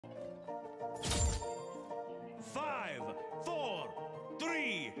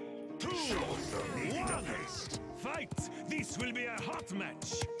This will be a hot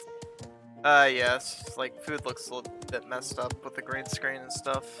match. Yes. Like, food looks a little bit messed up with the green screen and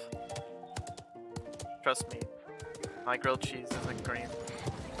stuff. Trust me, my grilled cheese isn't green.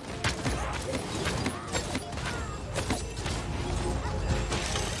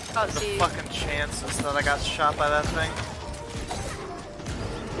 Oh, The see. fucking chances that I got shot by that thing.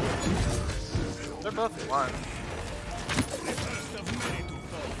 They're both one. The first of many to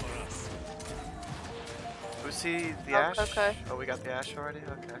fall for us. We see the Oh, ash? okay. Oh, we got the ash already?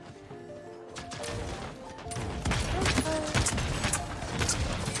 Okay.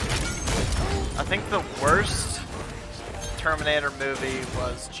 I think the worst Terminator movie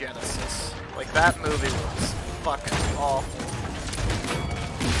was Genesis. Like, that movie was fucking awful.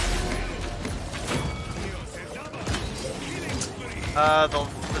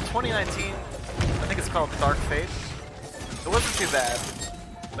 The 2019, I think it's called Dark Fate. It wasn't too bad,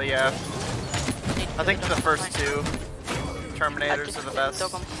 but yeah, I think the first two Terminators are the best.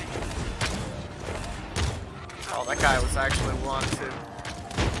 Oh, that guy was actually one too.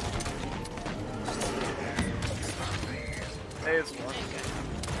 Hey, it's one.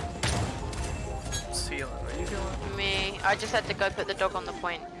 Sealing, are you doing? Me. I just had to go put the dog on the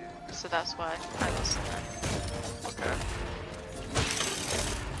point, so that's why I was there. Okay.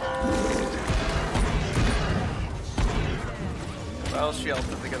 Well, she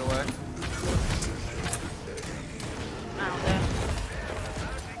ulted to get away. Out there.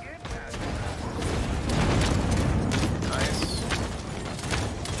 Nice.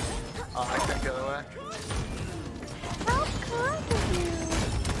 Oh, I couldn't get away. How kind of you.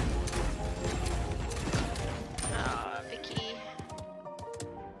 Ah, Vicky.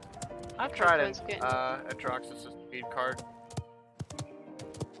 I've tried always it. good. Androxus speed card.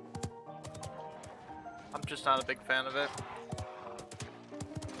 I'm just not a big fan of it.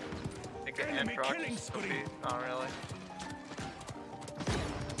 I think Androxus would be not really.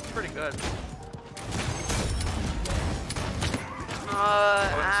 It's pretty good.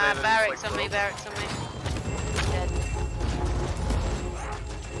 Barracks like on me, barracks on me. Dead.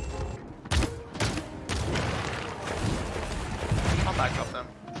 I'll back up them.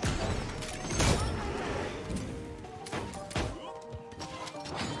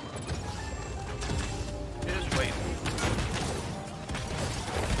 You're just waiting.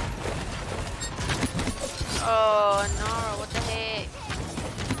 Oh, Nara, what the heck?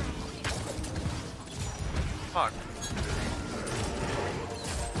 Fuck.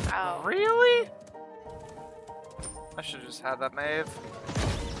 Ow. Really? I should have just had that Maeve.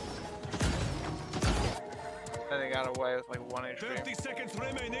 Then they got away with like 1 HP. 30 seconds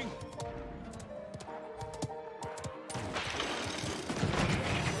remaining.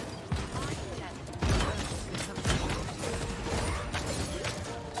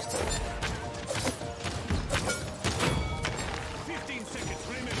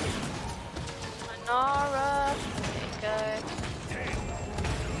 Nara. There you go. 10,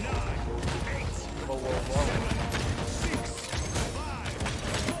 9, 8, Whoa, whoa, whoa. 6, 5,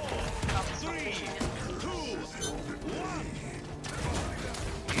 4, 3, 2, 1.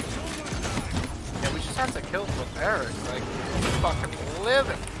 Yeah, we just have to kill the barracks. Like, fucking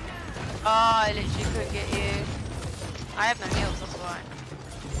living. Oh, I literally couldn't get you. I have no heals, that's why.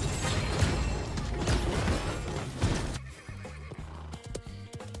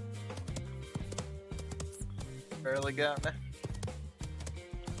 Barely got me.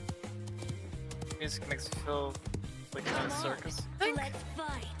 Music makes me feel like I'm in a circus. Let's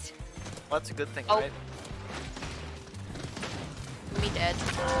fight. Well, that's a good thing, Oh. right? Me dead.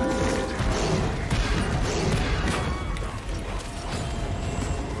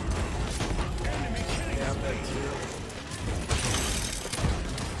 Yeah, I'm dead too.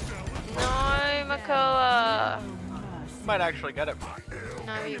 No, Makoa. Might actually get it.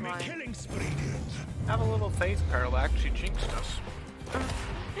 No, you won't. Killing spree. Have a little faith, Parallax. She jinxed us.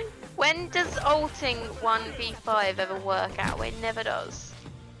 When does ulting 1v5 ever work out? It never does.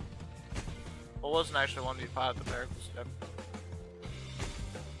 Well, it wasn't actually 1v5, the barrack was dead.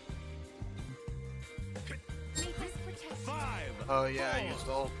 Five, Oh yeah, I used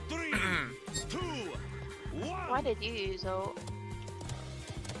ult. 3, 2, 1. Why did you use ult?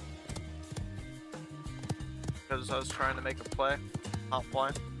 Because I was trying to make a play. Hot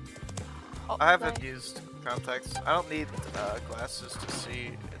play. Oh, I haven't play. used context. I don't need glasses to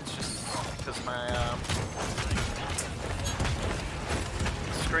see. It's just because my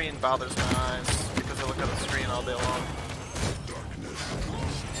screen bothers my eyes because I look at the screen all day long.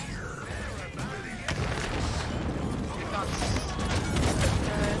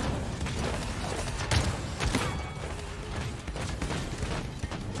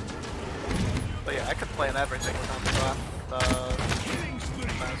 But yeah, I could play in everything without the glass.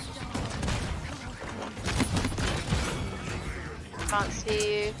 Can't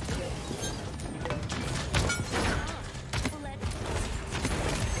see you.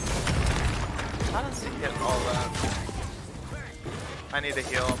 How does he get all that? I need to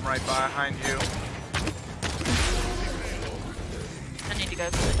heal. I'm right behind you. I need to go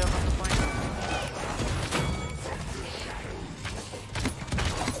for the dog on the point.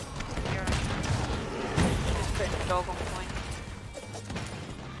 Just putting the dog on point.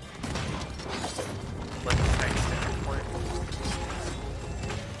 Let the tank stand for it.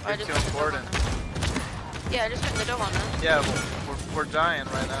 You're too important. Yeah, I just put the dog on there. Yeah, we're dying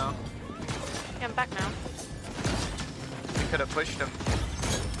right now. Yeah, I'm back now. We could have pushed him.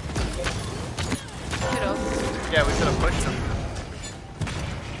 Could've. Yeah, we could have pushed him.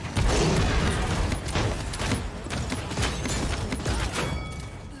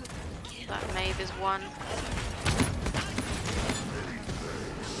 That Maeve is one.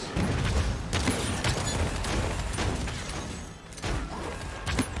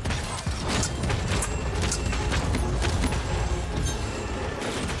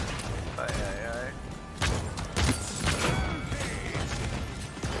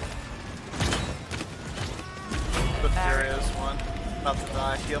 About to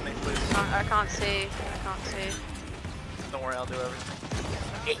die. Heal me, please. I can't see. I can't see. Don't worry, I'll do everything.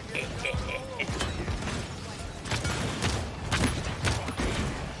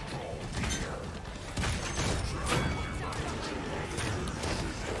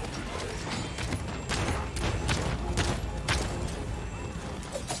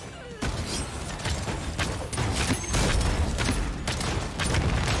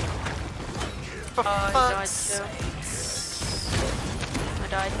 Oh, I died too. I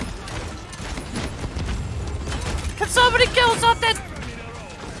died. Can somebody kill something?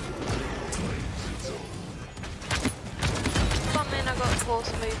 Come in, I got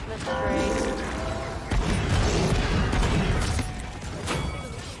force movement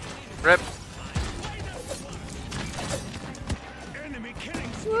 3. Rip. Enemy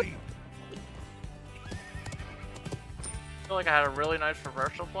killing spree. I feel like I had a really nice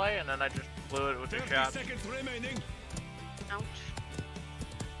reversal play and then I just blew it with a 30 shot. seconds remaining. Ouch.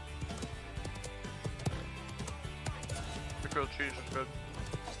 The grilled cheese is good.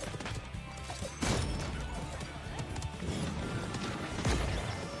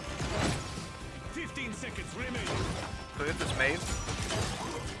 Seconds remaining. Look at this maze.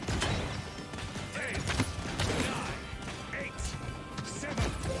 10, 9, 8, 7, 6,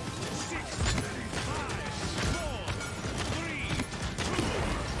 5, 4, 3, 2,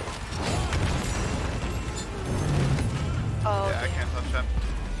 1. Oh, Yeah, I can't touch that.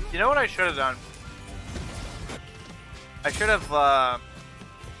 You know what I should have done? I should have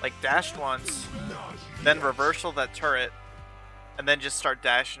like dashed once, then reversal that turret, and then just start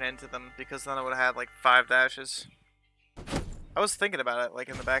dashing into them, because then I would have had like 5 dashes. I was thinking about it, like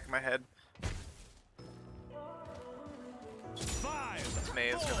in the back of my head. 5, May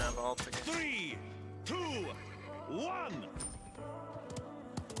is gonna have ult again. 3, 2, 1.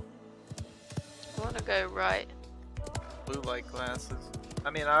 I wanna go right. Blue light glasses. I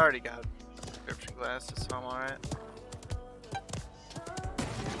mean, I already got prescription glasses, so I'm alright.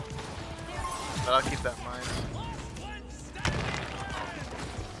 But I'll keep that in mind.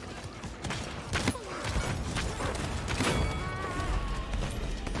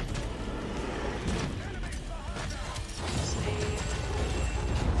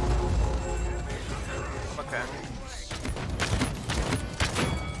 Okay.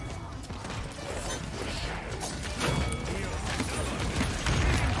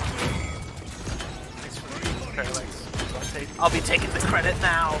 I'll be taking the credit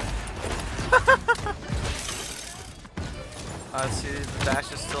now. See, the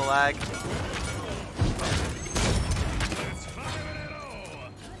dash is still lag.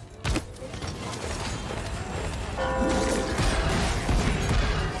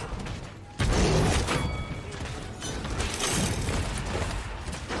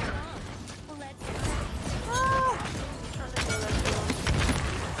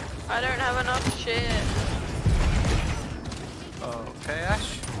 I don't have enough shit. Okay,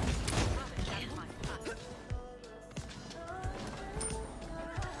 Ash.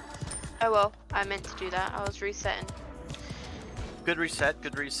 Oh well, I meant to do that. I was resetting. Good reset,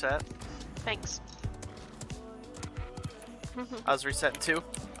 good reset. Thanks. I was resetting too.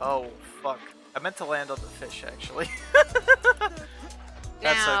 Oh, fuck. I meant to land on the fish, actually.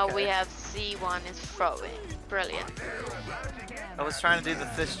 That's Now okay. we have Z1 is throwing. Brilliant. I was trying to do the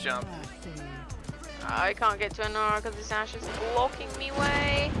fish jump. I can't get to an R because this Ash is blocking me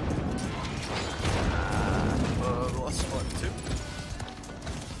way. Lost one.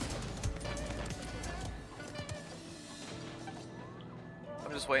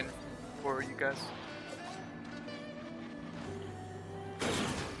 just waiting for you guys.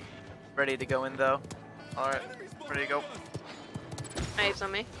 Ready to go in though. Alright, ready to go. Waves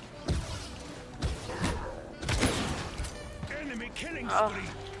on me. Enemy killing Oh, spree.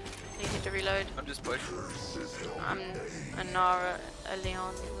 needed to reload. I'm just pushing. I'm a Nara, a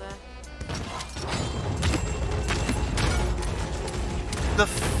Leon there. The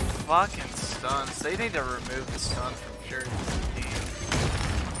fucking stuns. They need to remove the stun from Fury's team.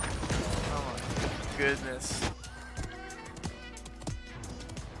 Oh my goodness.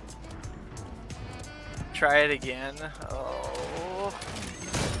 Try it again. Oh.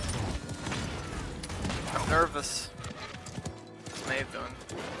 I'm nervous. What's Maeve doing?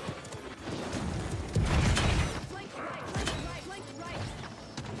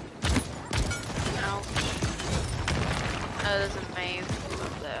 Ouch. Oh, there's a Maeve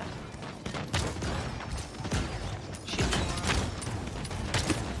up there. She's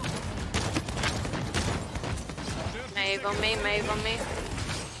Maeve on me, Maeve on me.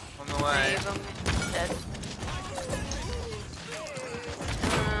 On the way. Maeve on me. Dead.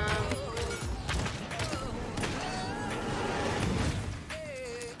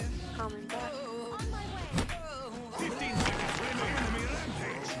 Coming back. 15 seconds remaining. Enemy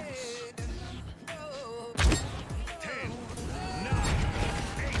rampage. 10, 9,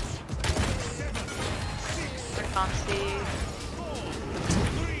 8, 7, 6, I can't see. 4,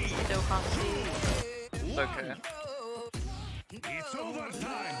 3. Still can't see. It's okay. It's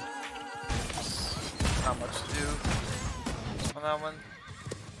overtime. Not much to do on that one.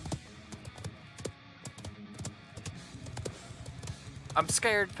 I'm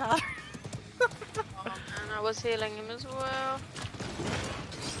scared, pal. Oh man, I was healing him as well.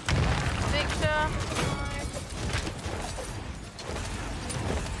 Victor!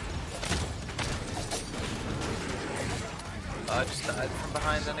 I just died from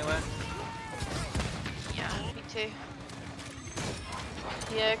behind anyway. Yeah, me too.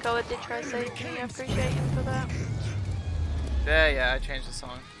 Yeah, Koa did try saving me, I appreciate him for that. Yeah, I changed the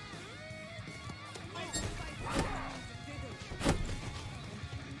song.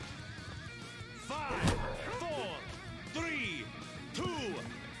 Five, 4, 3, 2,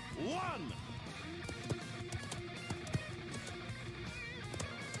 1.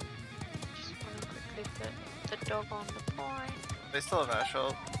 Just wanna quickly put the dog on the point. They still have Ash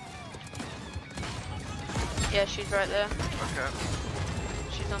ult. Yeah, she's right there. Okay.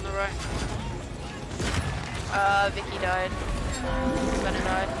 She's on the right. Vicky died. Gonna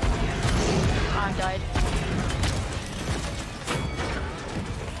died. I died.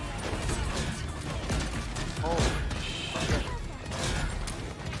 Oh shit.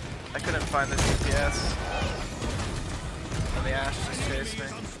 I couldn't find the DPS. And the Ash just chased me.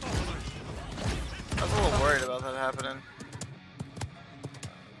 I was a little worried about that happening.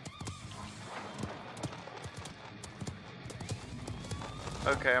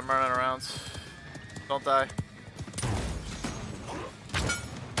 Okay, I'm running around. Don't die.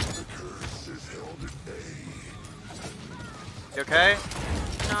 You okay?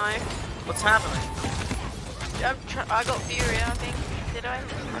 No. What's happening? I got Fury, I think. Did I? I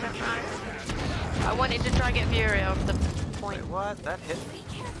don't know. I wanted to try and get Fury off the point. Wait, what? That hit me?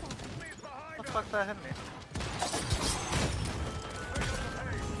 What the fuck that hit me?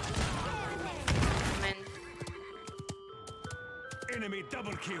 And then... Enemy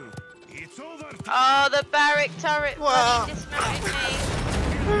double kill. It's overtime. Oh, the barrack turret Wow. bloody dismounted me.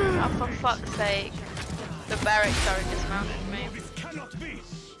 Oh, for fuck's sake. The barrack turret dismounted me. This cannot be.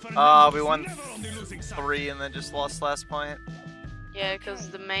 We won Never on the losing side. 3 and then just lost last point. Yeah, because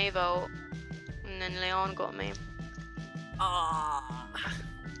the Maeve ult, and then Leon got me.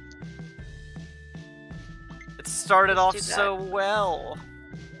 It started off Too bad. so well.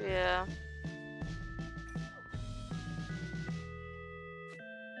 Yeah.